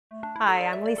Hi,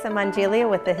 I'm Lisa Mangilia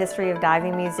with the History of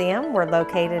Diving Museum. We're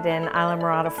located in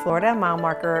Islamorada, Florida, mile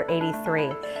marker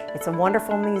 83. It's a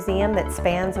wonderful museum that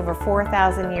spans over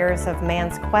 4,000 years of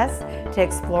man's quest to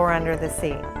explore under the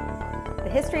sea. The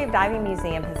History of Diving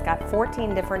Museum has got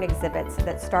 14 different exhibits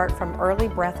that start from early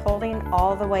breath holding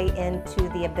all the way into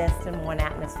the abyss in 1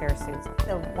 atmosphere suits.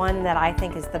 The one that I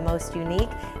think is the most unique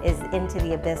is Into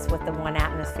the Abyss with the 1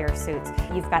 atmosphere suits.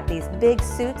 You've got these big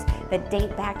suits that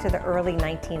date back to the early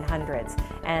 1900s,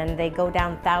 and they go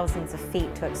down thousands of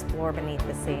feet to explore beneath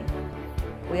the sea.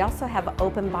 We also have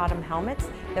open bottom helmets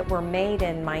that were made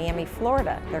in Miami,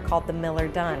 Florida. They're called the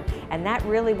Miller-Dunn, and that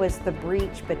really was the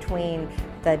breach between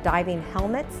the diving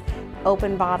helmets,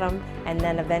 open bottom, and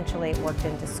then eventually it worked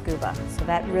into scuba. So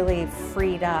that really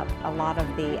freed up a lot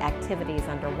of the activities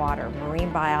underwater: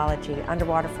 marine biology,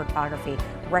 underwater photography,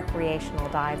 recreational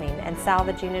diving, and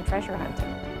salvaging and treasure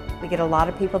hunting. We get a lot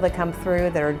of people that come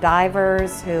through that are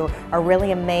divers who are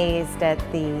really amazed at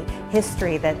the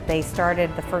history that they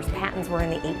started. The first patents were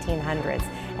in the 1800s.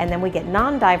 And then we get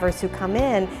non-divers who come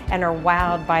in and are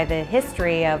wowed by the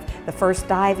history of the first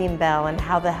diving bell and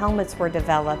how the helmets were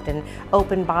developed, and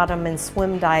open bottom and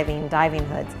swim diving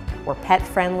hoods. We're pet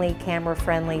friendly, camera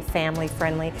friendly, family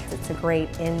friendly. It's a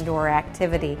great indoor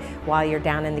activity while you're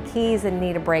down in the Keys and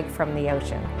need a break from the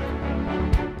ocean.